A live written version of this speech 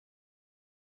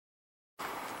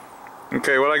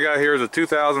Okay, what I got here is a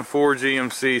 2004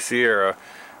 GMC Sierra.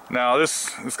 Now this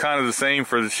is kind of the same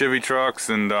for the Chevy trucks,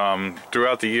 and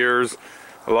throughout the years,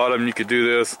 a lot of them you could do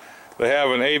this. They have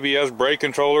an ABS brake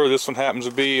controller. This one happens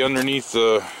to be underneath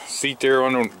the seat there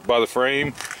by the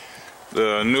frame.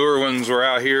 The newer ones were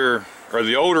out here, or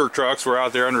the older trucks were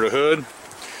out there under the hood.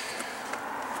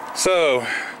 So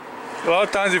a lot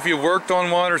of times if you've worked on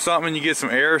one or something and you get some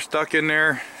air stuck in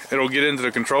there, it'll get into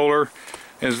the controller.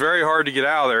 And it's very hard to get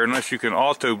out of there unless you can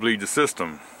auto bleed the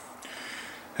system.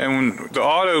 And when the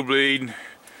auto bleed,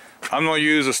 I'm going to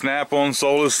use a Snap On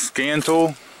Solus scan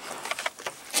tool.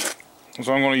 That's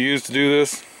what I'm going to use to do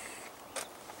this.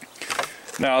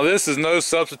 Now this is no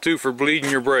substitute for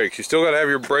bleeding your brakes. You still got to have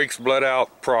your brakes bled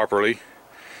out properly.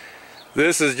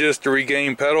 This is just to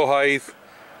regain pedal height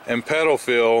and pedal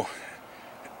feel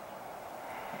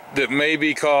that may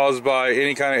be caused by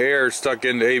any kind of air stuck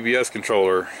in the ABS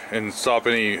controller, and stop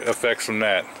any effects from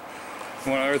that.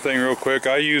 One other thing real quick,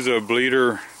 I use a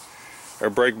bleeder, or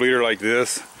brake bleeder like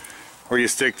this, where you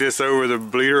stick this over the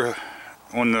bleeder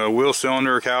on the wheel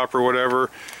cylinder or caliper or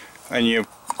whatever, and you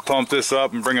pump this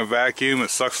up and bring a vacuum. It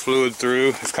sucks fluid through.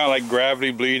 It's kind of like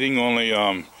gravity bleeding, only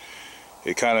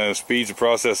it kind of speeds the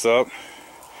process up.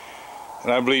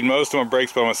 And I bleed most of my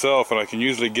brakes by myself, and I can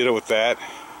usually get it with that.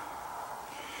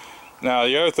 Now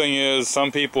the other thing is,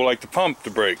 some people like to pump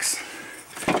the brakes.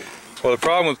 Well, the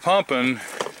problem with pumping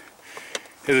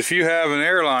is if you have an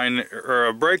air line or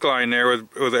a brake line there with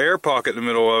an air pocket in the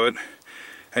middle of it,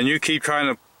 and you keep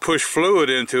trying to push fluid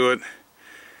into it,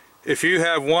 if you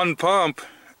have one pump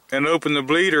and open the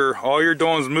bleeder, all you're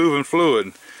doing is moving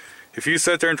fluid. If you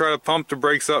sit there and try to pump the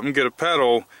brakes up and get a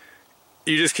pedal,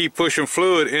 you just keep pushing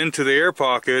fluid into the air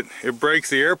pocket. It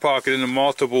breaks the air pocket into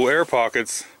multiple air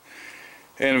pockets,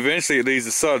 and eventually it leads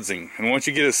to sudsing. And once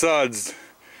you get it sudsed,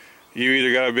 you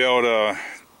either got to be able to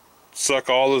suck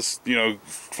all this,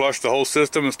 flush the whole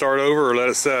system and start over, or let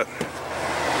it set.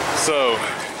 So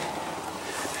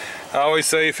I always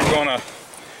say, if you're going to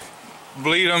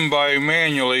bleed them by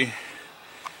manually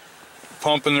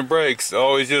pumping the brakes,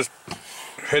 always just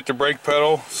hit the brake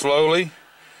pedal slowly,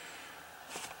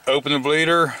 open the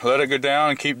bleeder, let it go down,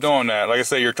 and keep doing that. Like I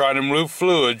say, you're trying to move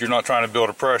fluid, you're not trying to build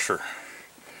a pressure.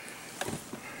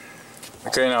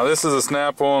 Okay, now this is a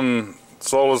Snap On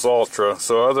Solus Ultra,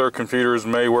 so other computers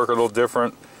may work a little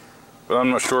different, but I'm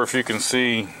not sure if you can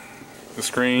see the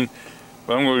screen.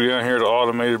 But I'm going to go down here to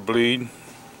automated bleed,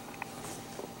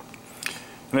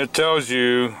 and it tells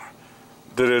you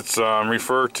that it's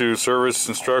referred to service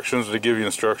instructions to give you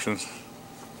instructions.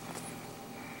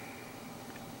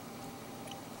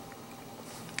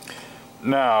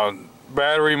 Now,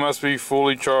 battery must be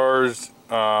fully charged.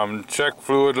 Check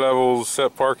fluid levels,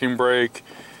 set parking brake,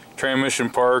 transmission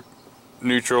park,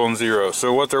 neutral, and zero.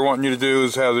 So what they're wanting you to do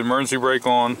is have the emergency brake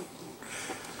on.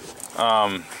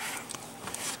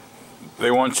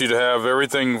 They want you to have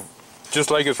everything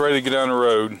just like it's ready to get down the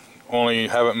road, only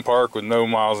have it in park with no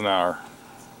miles an hour.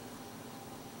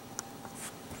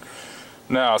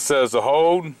 Now it says to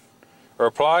hold or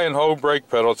apply and hold brake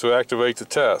pedal to activate the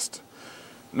test.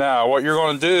 Now what you're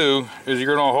going to do is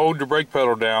you're going to hold the brake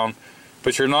pedal down,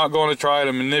 but you're not going to try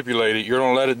to manipulate it. You're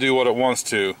going to let it do what it wants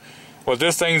to. What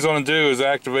this thing's going to do is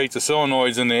activate the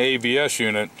solenoids in the ABS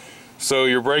unit. So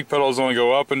your brake pedal is going to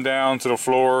go up and down to the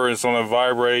floor, it's going to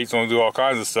vibrate, it's going to do all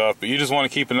kinds of stuff, but you just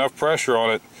want to keep enough pressure on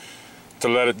it to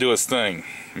let it do its thing.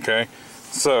 Okay?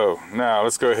 So now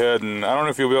let's go ahead, and I don't know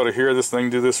if you'll be able to hear this thing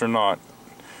do this or not.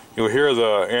 You'll hear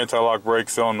the anti-lock brake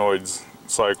solenoids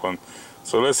cycling.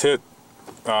 So let's hit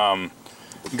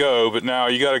go, but now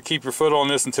you got to keep your foot on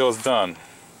this until it's done.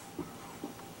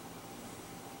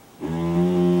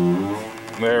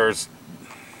 There's,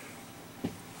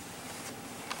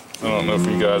 I don't know if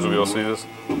you guys will be able to see this.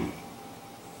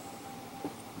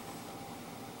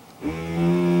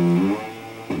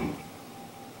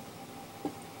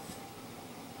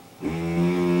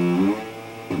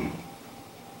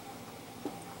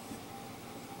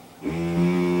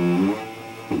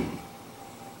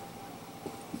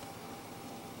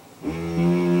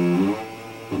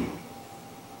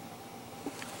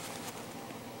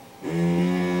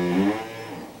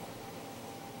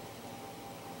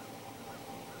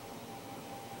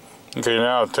 Okay,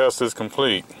 now the test is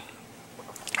complete.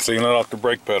 So you can let off the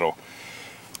brake pedal.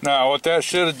 Now what that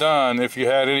should have done, if you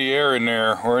had any air in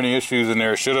there or any issues in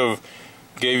there, should have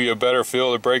gave you a better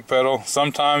feel of the brake pedal.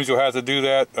 Sometimes you'll have to do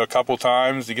that a couple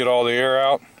times to get all the air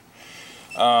out.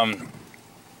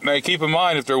 Now keep in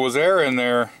mind, if there was air in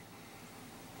there,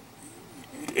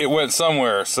 it went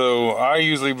somewhere. So I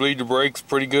usually bleed the brakes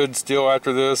pretty good still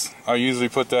after this. I usually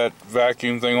put that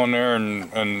vacuum thing on there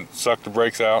and suck the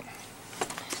brakes out.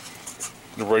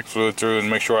 the brake fluid through and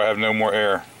make sure I have no more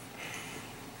air.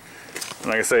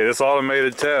 Like I say, this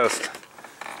automated test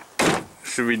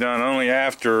should be done only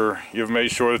after you've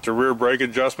made sure that the rear brake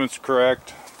adjustments are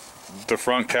correct, the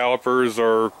front calipers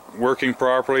are working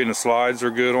properly and the slides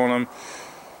are good on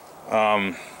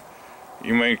them.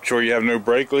 You make sure you have no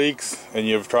brake leaks and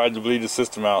you've tried to bleed the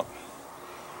system out.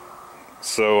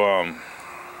 So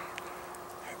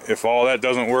if all that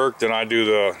doesn't work, then I do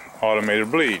the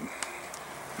automated bleed.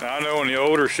 Now I know in the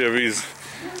older Chevys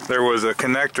there was a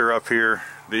connector up here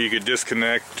that you could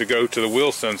disconnect to go to the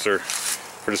wheel sensor,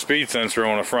 for the speed sensor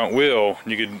on the front wheel.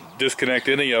 You could disconnect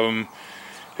any of them.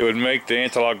 It would make the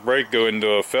anti-lock brake go into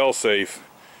a fail-safe.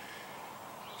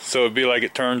 So it'd be like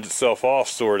it turns itself off,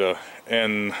 sorta.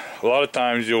 And a lot of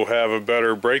times you'll have a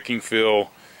better braking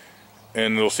feel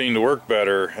and it'll seem to work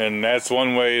better. And that's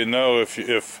one way to know if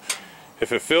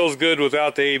it feels good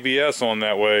without the ABS on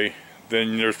that way,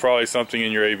 then there's probably something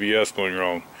in your ABS going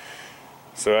wrong.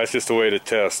 So that's just a way to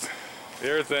test.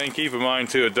 The other thing, keep in mind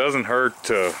too, it doesn't hurt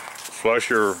to flush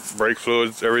your brake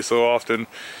fluids every so often,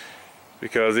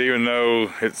 because even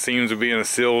though it seems to be in a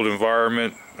sealed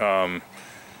environment,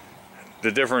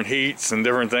 the different heats and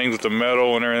different things with the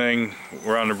metal and everything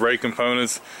around the brake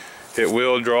components, it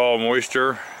will draw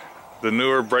moisture. The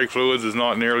newer brake fluids is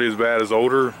not nearly as bad as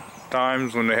older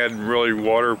times when they had really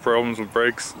water problems with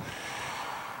brakes,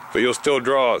 but you'll still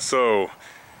draw it. So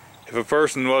if a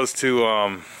person was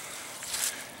to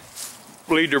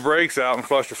bleed their brakes out and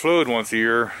flush the fluid once a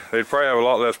year, they'd probably have a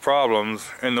lot less problems.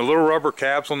 And the little rubber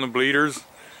caps on the bleeders,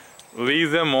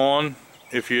 leave them on.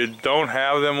 If you don't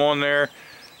have them on there,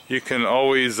 you can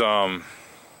always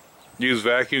use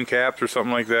vacuum caps or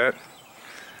something like that,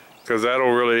 because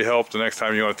that'll really help the next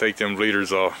time you want to take them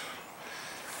bleeders off.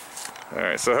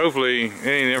 Alright, so hopefully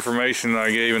any of the information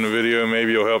I gave in the video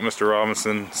maybe will help Mr.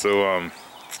 Robinson. So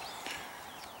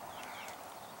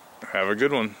have a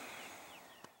good one.